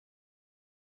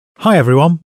Hi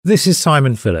everyone, this is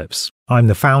Simon Phillips. I'm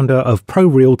the founder of Pro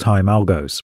Real-Time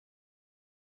Algos.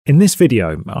 In this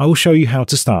video, I will show you how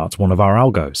to start one of our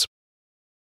algos.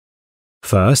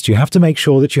 First, you have to make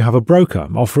sure that you have a broker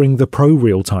offering the Pro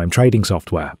Real-Time trading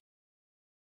software.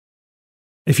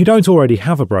 If you don't already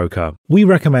have a broker, we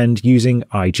recommend using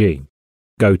IG.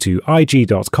 Go to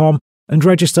ig.com and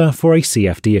register for a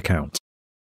CFD account.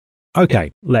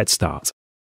 Okay, let's start.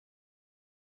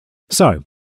 So,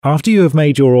 after you have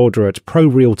made your order at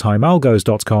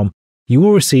prorealtimealgos.com, you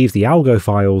will receive the algo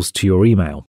files to your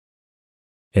email.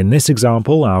 In this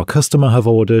example, our customer have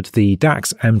ordered the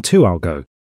DAX M2 algo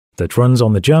that runs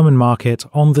on the German market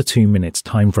on the 2-minute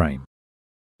timeframe.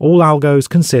 All algos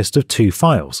consist of two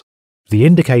files, the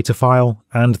indicator file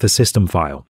and the system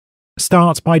file.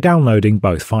 Start by downloading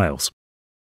both files.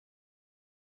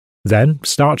 Then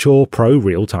start your Pro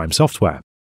Real-Time software.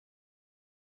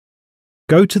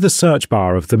 Go to the search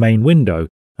bar of the main window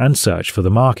and search for the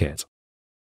market.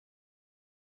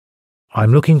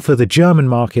 I'm looking for the German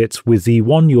market with the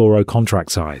 €1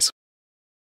 contract size.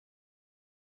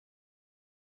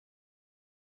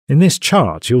 In this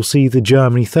chart, you'll see the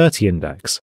Germany 30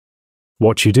 index.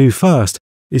 What you do first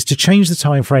is to change the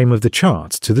time frame of the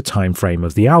chart to the time frame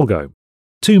of the algo,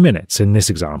 2 minutes in this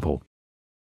example.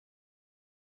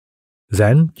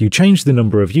 Then you change the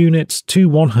number of units to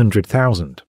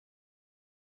 100,000.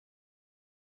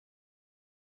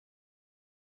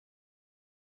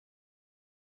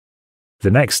 The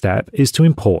next step is to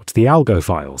import the algo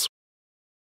files.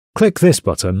 Click this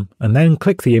button and then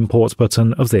click the Import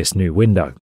button of this new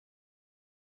window.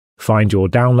 Find your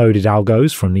downloaded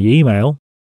algos from the email,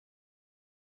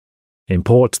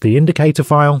 import the indicator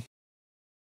file,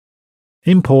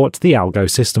 import the algo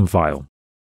system file.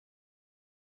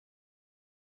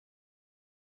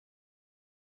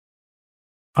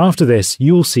 After this,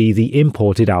 you will see the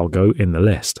imported algo in the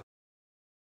list.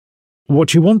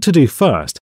 What you want to do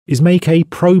first is make a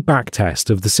Proback test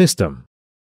of the system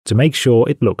to make sure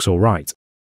it looks all right.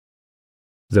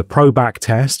 The Proback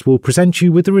test will present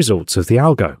you with the results of the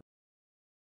algo.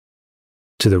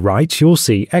 To the right, you'll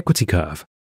see equity curve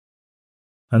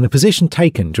and the position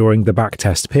taken during the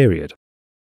backtest period.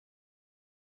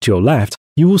 To your left,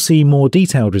 you will see more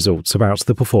detailed results about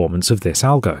the performance of this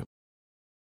algo.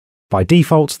 By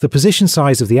default, the position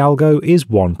size of the algo is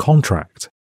 1 contract.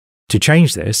 To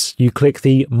change this, you click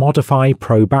the Modify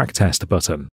Proback Test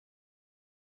button.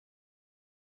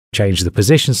 Change the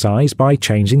position size by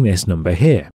changing this number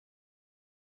here.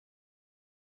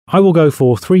 I will go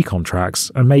for 3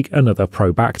 contracts and make another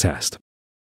Proback test.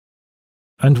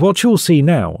 And what you'll see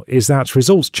now is that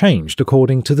results changed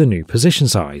according to the new position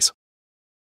size.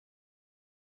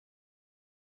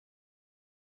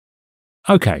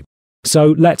 Okay,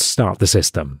 so let's start the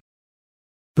system.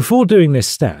 Before doing this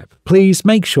step, please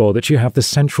make sure that you have the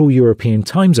Central European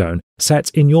time zone set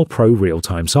in your Pro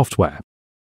Real-Time software.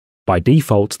 By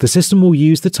default, the system will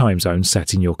use the time zone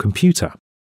set in your computer.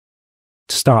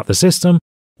 To start the system,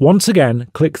 once again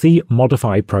click the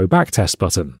Modify Proback Test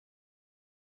button.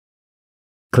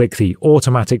 Click the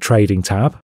Automatic Trading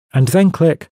tab and then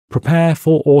click Prepare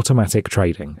for Automatic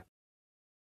Trading.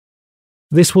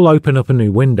 This will open up a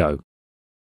new window.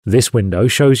 This window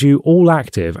shows you all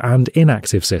active and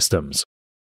inactive systems.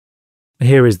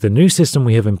 Here is the new system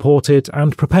we have imported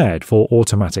and prepared for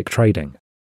automatic trading.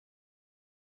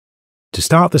 To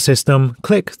start the system,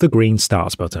 click the green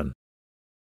Start button.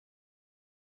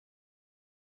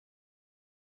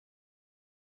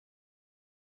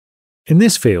 In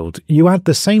this field, you add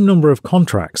the same number of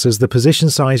contracts as the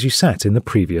position size you set in the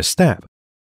previous step.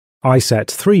 I set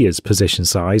 3 as position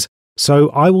size, so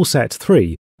I will set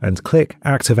 3 and click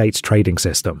Activate Trading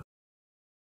System.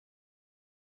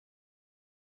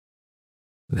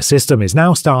 The system is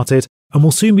now started and will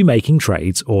soon be making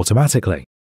trades automatically.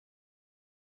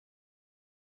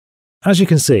 As you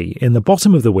can see, in the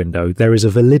bottom of the window there is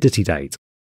a validity date.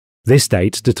 This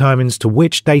date determines to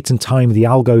which date and time the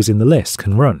algos in the list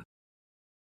can run.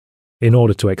 In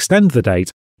order to extend the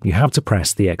date, you have to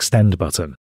press the Extend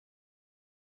button.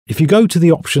 If you go to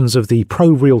the options of the Pro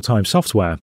Real-Time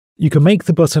software, you can make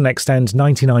the button extend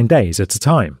 99 days at a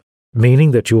time,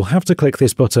 meaning that you'll have to click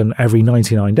this button every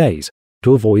 99 days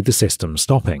to avoid the system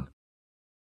stopping.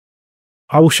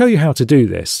 I will show you how to do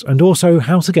this and also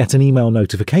how to get an email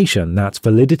notification that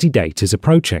validity date is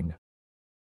approaching.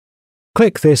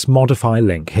 Click this Modify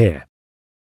link here.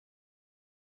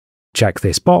 Check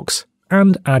this box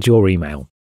and add your email.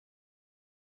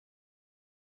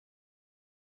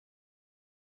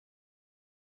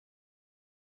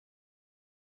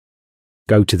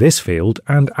 Go to this field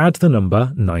and add the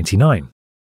number 99.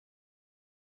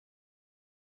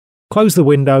 close the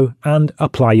window and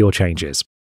apply your changes.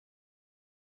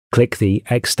 Click the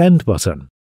Extend button.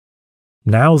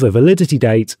 Now the validity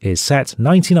date is set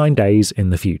 99 days in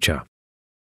the future.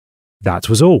 That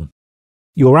was all.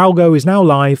 Your algo is now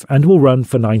live and will run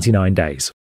for 99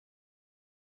 days.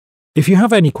 If you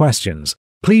have any questions,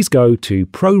 please go to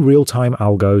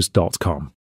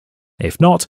prorealtimealgos.com. If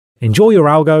not, enjoy your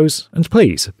algos and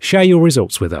please share your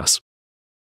results with us.